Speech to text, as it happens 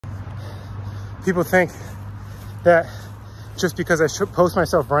People think that just because I post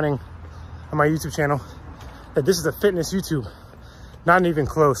myself running on my YouTube channel, that this is a fitness YouTube. Not even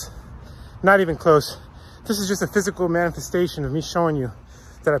close. Not even close. This is just a physical manifestation of me showing you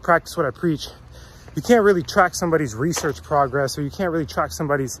that I practice what I preach. You can't really track somebody's research progress, or you can't really track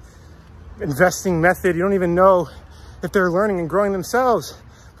somebody's investing method. You don't even know if they're learning and growing themselves,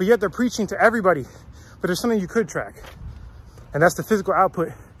 but yet they're preaching to everybody. But there's something you could track, and that's the physical output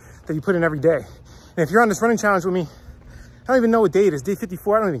that you put in every day. And if you're on this running challenge with me, I don't even know what day it is, day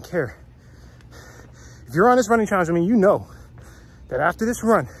 54, I don't even care. If you're on this running challenge with me, you know that after this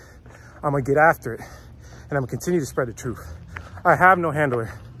run, I'm gonna get after it, and I'm gonna continue to spread the truth. I have no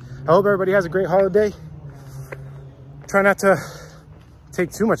handler. I hope everybody has a great holiday. Try not to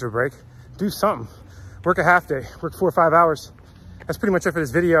take too much of a break. Do something. Work a half day, work 4 or 5 hours. That's pretty much it for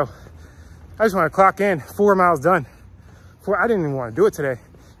this video. I just want to clock in, 4 miles done. I didn't even want to do it today.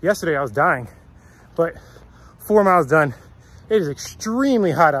 Yesterday I was dying, but 4 miles done. It is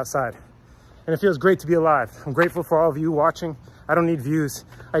extremely hot outside, and it feels great to be alive. I'm grateful for all of you watching. I don't need views.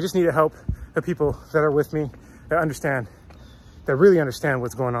 I just need to help the people that are with me, that understand, that really understand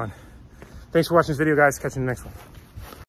what's going on. Thanks for watching this video, guys. Catch you in the next one.